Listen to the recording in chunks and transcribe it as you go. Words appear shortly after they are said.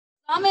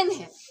आमिन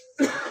है।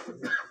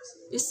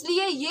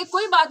 इसलिए ये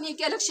कोई बात नहीं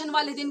कि इलेक्शन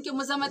वाले दिन की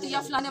मजम्मत है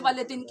या फलाने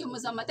वाले दिन की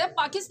मजम्मत है।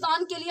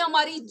 पाकिस्तान के लिए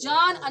हमारी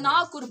जान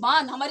अना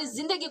कुर्बान, हमारी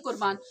जिंदगी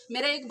कुर्बान।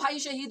 मेरा एक भाई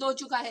शहीद हो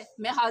चुका है,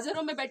 मैं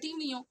हाजिरों में बैठी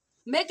हुई हूँ,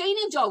 मैं कहीं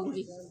नहीं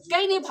जाऊंगी,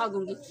 कहीं नहीं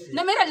भागूंगी।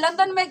 न मेरा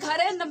लंदन में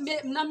घर है,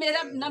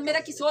 न मेरा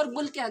किसी और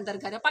मुल्क के अंदर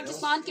घर है।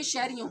 पाकिस्तान के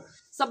शहरी हूँ,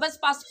 सबज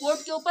पासपोर्ट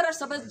के ऊपर और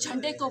सबज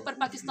झंडे के ऊपर,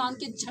 पाकिस्तान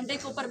के झंडे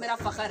के ऊपर मेरा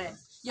फख्र है।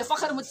 ये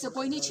फख्र मुझसे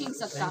कोई नहीं छीन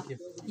सकता,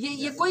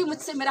 ये कोई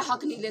मुझसे मेरा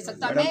हक नहीं ले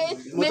सकता।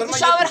 मैं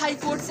पेशावर हाई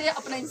कोर्ट से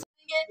अपना इंसान,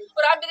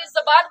 और आप मेरी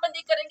जबान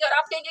बंदी करेंगे और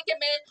आप कहेंगे कि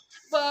मैं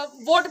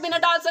वोट भी ना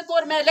डाल सकूं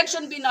और मैं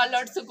इलेक्शन भी ना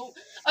लड़ सकूं।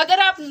 अगर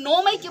आप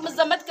 9 मई की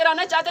मजम्मत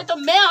कराना चाहते हैं तो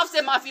मैं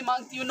आपसे माफी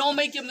मांगती हूँ। 9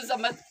 मई की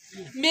मजम्मत,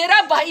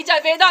 मेरा भाई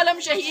जावेद आलम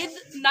शहीद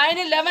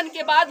 9/11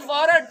 के बाद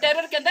वॉर और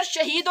टेरर के अंदर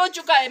शहीद हो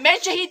चुका है। मैं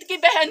शहीद की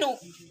बहन हूँ,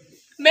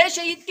 मैं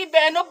शहीद की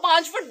बहन हूँ।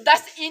 5 फुट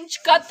 10 इंच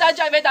का था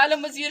जावेद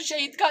आलम वजीर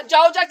शहीद का।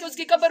 जाओ जाके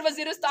उसकी कब्र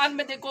वजीरिस्तान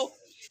में देखो,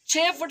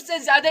 6 फुट से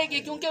ज्यादा की,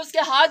 क्योंकि उसके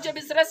हाथ जब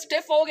इस तरह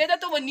स्टिफ हो गए थे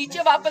तो वो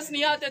नीचे वापस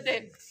नहीं आते थे।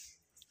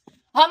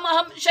 हम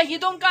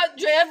शहीदों का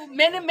जो है,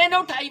 मैंने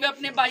उठाई हुई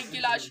अपने भाई की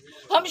लाश।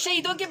 हम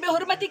शहीदों की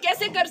बेहुरमती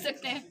कैसे कर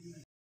सकते हैं?